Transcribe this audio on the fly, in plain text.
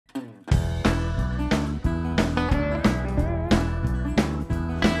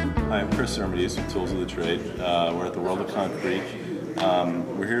Sir Medius with Tools of the Trade. We're at the World of Concrete.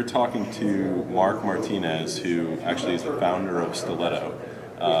 We're here talking to Mark Martinez, who actually is the founder of Stiletto.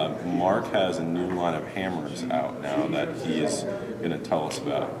 Mark has a new line of hammers out now that he is going to tell us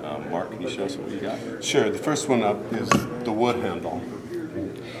about. Mark, can you show us what you got? Sure. The first one up is the wood handle.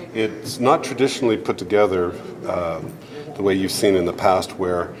 It's not traditionally put together the way you've seen in the past,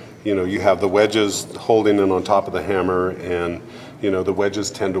 where you have the wedges holding in on top of the hammer, and the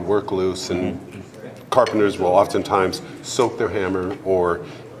wedges tend to work loose, and carpenters will oftentimes soak their hammer or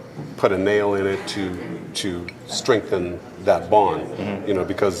put a nail in it to strengthen that bond,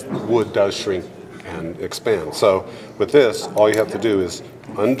 because wood does shrink and expand. So with this, all you have to do is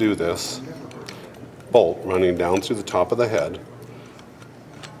undo this bolt running down through the top of the head.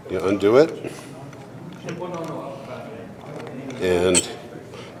 You undo it, and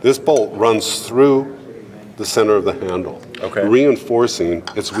this bolt runs through the center of the handle, reinforcing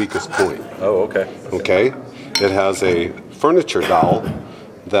its weakest point. Oh, okay. Okay? It has a furniture dowel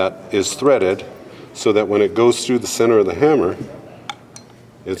that is threaded so that when it goes through the center of the hammer,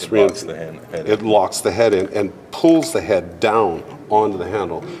 it locks the head in and pulls the head down onto the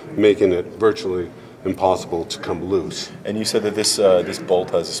handle, making it virtually impossible to come loose. And you said that this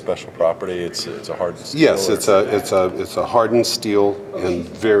bolt has a special property. It's a hardened steel. Yes, it's a hardened steel and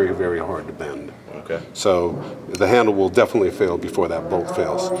very, very hard to bend. Okay. So the handle will definitely fail before that bolt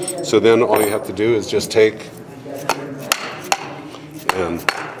fails. So then all you have to do is just take and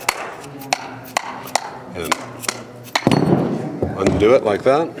undo it like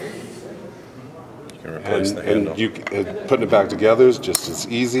that. You can replace the handle. And putting it back together is just as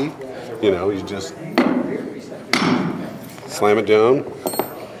easy. You just slam it down,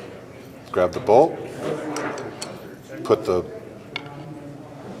 grab the bolt, put the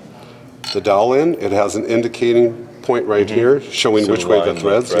dowel in. It has an indicating point right here showing which way the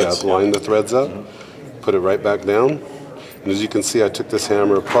threads. Line the threads up. Put it right back down. And as you can see, I took this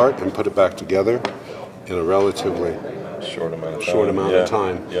hammer apart and put it back together in a relatively short amount of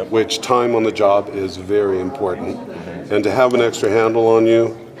time, which time on the job is very important. And to have an extra handle on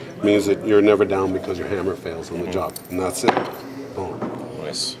you means that you're never down because your hammer fails on the job. And that's it. Boom.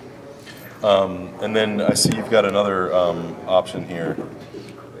 Nice. And then I see you've got another option here.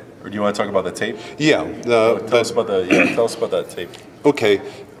 Or do you want to talk about the tape? Yeah. Tell us about that tape. Okay.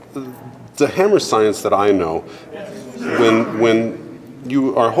 The hammer science that I know, when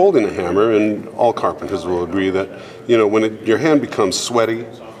you are holding a hammer, and all carpenters will agree that, when your hand becomes sweaty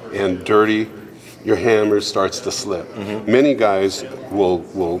and dirty, your hammer starts to slip. Many guys will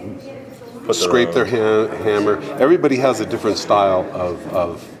scrape their hammer. Everybody has a different style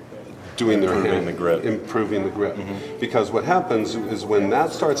of doing their improving the grip. Because what happens is when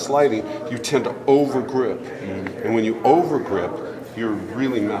that starts sliding, you tend to over grip. And when you over grip, you're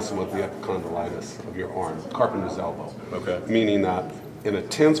really messing with the epicondylitis of your arm, carpenter's elbow. Meaning that in a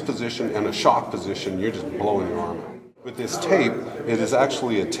tense position and a shock position, you're just blowing your arm out. With this tape, it is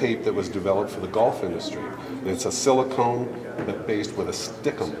actually a tape that was developed for the golf industry. And it's a silicone but based with a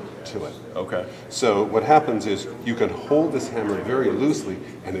stickum to it. So what happens is you can hold this hammer very loosely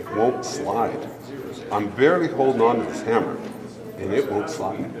and it won't slide. I'm barely holding on to this hammer and it won't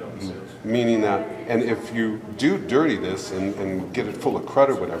slide. Meaning that, and if you do dirty this and get it full of crud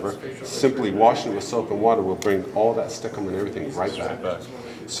or whatever, simply washing it with soap and water will bring all that stickum and everything right back.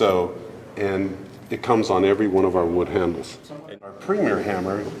 So, and it comes on every one of our wood handles. Our premier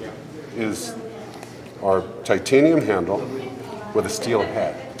hammer is our titanium handle with a steel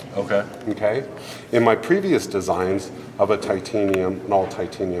head. Okay. In my previous designs of an all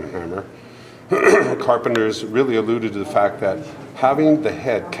titanium hammer, carpenters really alluded to the fact that having the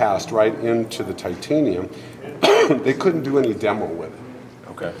head cast right into the titanium, they couldn't do any demo with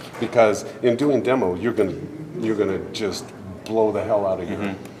it. Because in doing demo, you're gonna just blow the hell out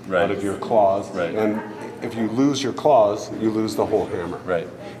of your claws, and if you lose your claws, you lose the whole hammer.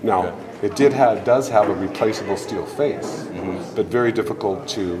 Now, it does have a replaceable steel face, but very difficult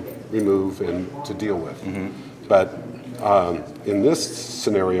to remove and to deal with. But in this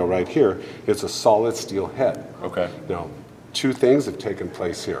scenario right here, it's a solid steel head. Now, two things have taken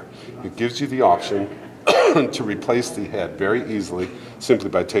place here. It gives you the option to replace the head very easily simply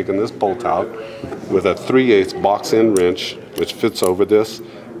by taking this bolt out with a 3/8 box end wrench, which fits over this,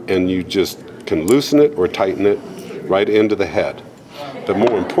 and you just can loosen it or tighten it right into the head. But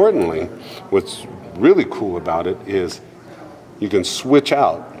more importantly, what's really cool about it is you can switch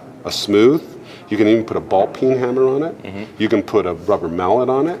out a smooth, you can even put a ball peen hammer on it, you can put a rubber mallet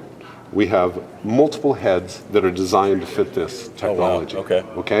on it. We have multiple heads that are designed to fit this technology.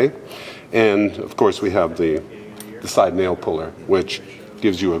 Okay. And of course we have the side nail puller, which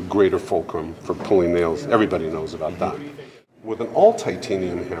gives you a greater fulcrum for pulling nails. Everybody knows about that. With an all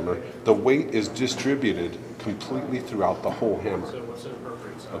titanium hammer, the weight is distributed completely throughout the whole hammer.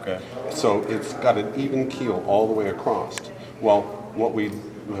 Okay. So it's got an even keel all the way across. Well, what we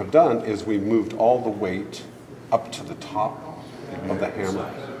have done is we moved all the weight up to the top of the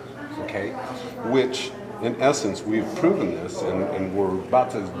hammer, okay? Which, in essence, we've proven this, and we're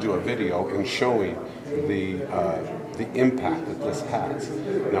about to do a video in showing the impact that this has.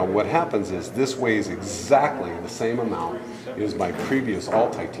 Now, what happens is this weighs exactly the same amount as my previous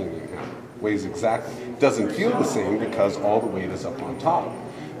all titanium hammer. Weighs exactly. Doesn't feel the same because all the weight is up on top.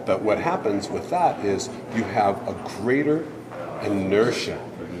 But what happens with that is you have a greater inertia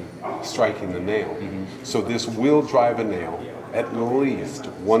striking the nail. So this will drive a nail at least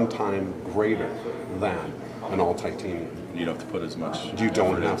 1 time greater than an all titanium. You don't have to put as much. You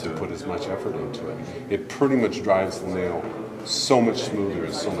don't have to put as much effort into it. It pretty much drives the nail so much smoother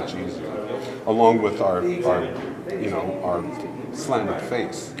and so much easier, along with our slanted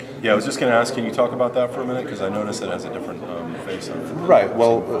face. Yeah, I was just going to ask, can you talk about that for a minute? Because I noticed it has a different face on it. Right.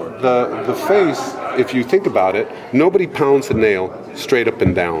 Well, the face, if you think about it, nobody pounds a nail straight up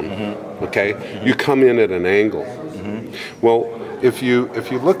and down. Okay, you come in at an angle. Well, if you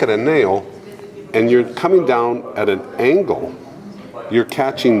look at a nail, and you're coming down at an angle, you're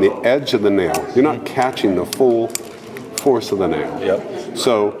catching the edge of the nail. You're not catching the full force of the nail. Yep.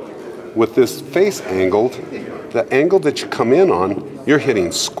 So with this face angled, the angle that you come in on, you're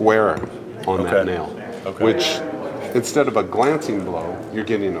hitting square on that nail. Which, instead of a glancing blow, you're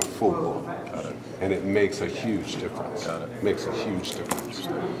getting a full blow. Got it. And it makes a huge difference. Got it. Makes a huge difference.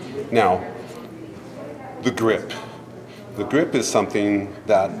 Now, the grip. The grip is something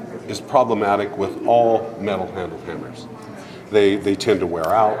that is problematic with all metal handled hammers. They tend to wear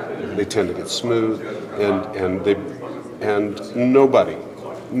out, they tend to get smooth, and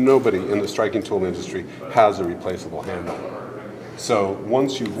nobody in the striking tool industry has a replaceable handle. So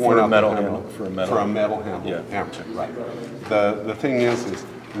once you've worn out the handle for a metal handle hammer, right? The thing is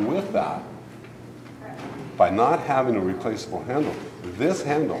with that, by not having a replaceable handle, this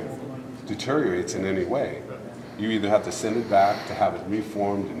handle deteriorates in any way. You either have to send it back to have it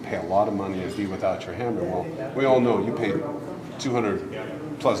reformed and pay a lot of money and be without your hammer. Well, we all know you paid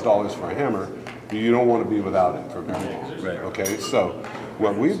 $200+ for a hammer. You don't want to be without it for very long. Right. Okay, so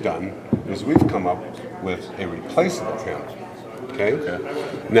what we've done is we've come up with a replaceable handle. Okay?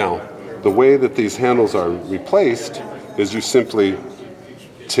 Now, the way that these handles are replaced is you simply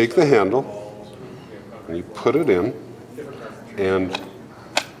take the handle and you put it in, and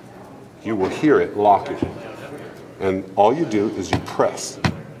you will hear it locking. And all you do is you press.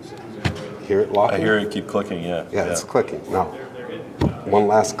 Hear it locking? I hear it keep clicking, yeah. Yeah, it's clicking. Now, one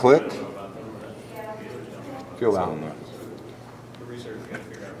last click. Feel that one.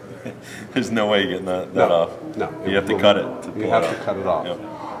 There's no way you're getting that off. No. You have to cut it to pull it off. You have to cut it off. Yep.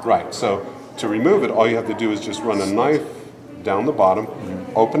 Right, so to remove it, all you have to do is just run a knife down the bottom,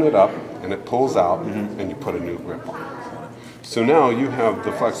 open it up, and it pulls out, and you put a new grip on it. So now you have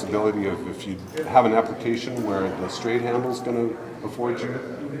the flexibility of, if you have an application where the straight handle is going to afford you,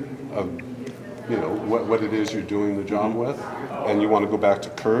 what it is you're doing the job with, and you want to go back to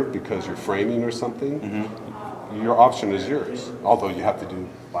curve because you're framing or something, your option is yours. Although you have to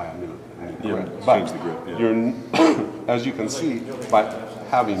buy a new grip. But change the grip. Yeah. you're, as you can see, by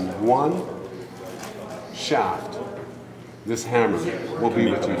having one shaft, this hammer will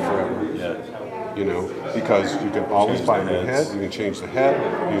be with you forever. Yeah. You know, because you can always Change buy a the new heads. head, you can change the head,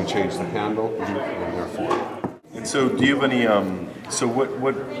 you can change the handle, and therefore. And so, do you have any? So, what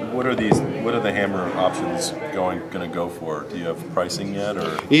are these? What are the hammer options going to go for? Do you have pricing yet,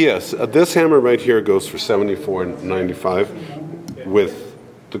 or? Yes, this hammer right here goes for $74.95 with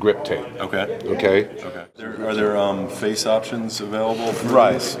the grip tape. Okay. Okay. Okay. Are there face options available? For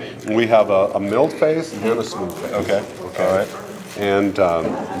Right. these? We have a milled face and a smooth face. Okay. All right. And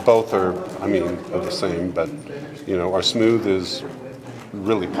both are, are the same, but our smooth is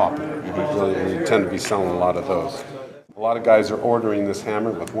really popular. We tend to be selling a lot of those. A lot of guys are ordering this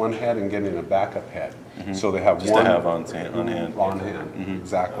hammer with one head and getting a backup head, so they have Just one to have on hand. On hand,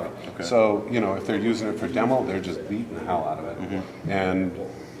 exactly. Okay. So if they're using it for demo, they're just beating the hell out of it, and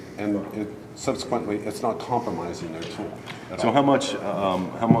subsequently, it's not compromising their tool. So how much?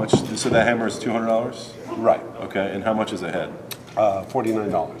 So that hammer is $200. Right. Okay. And how much is a head?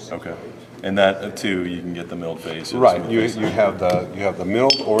 $49. Okay. And that too, you can get the milled face. Or Right. the You face. have the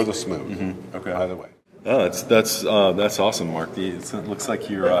milled or the smooth. Okay. Either way. Oh, that's awesome, Mark. It looks like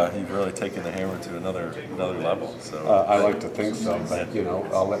you've really taken the hammer to another level. So I like to think so, but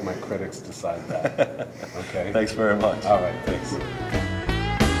I'll let my critics decide that. Okay. thanks very much. All right. Thanks.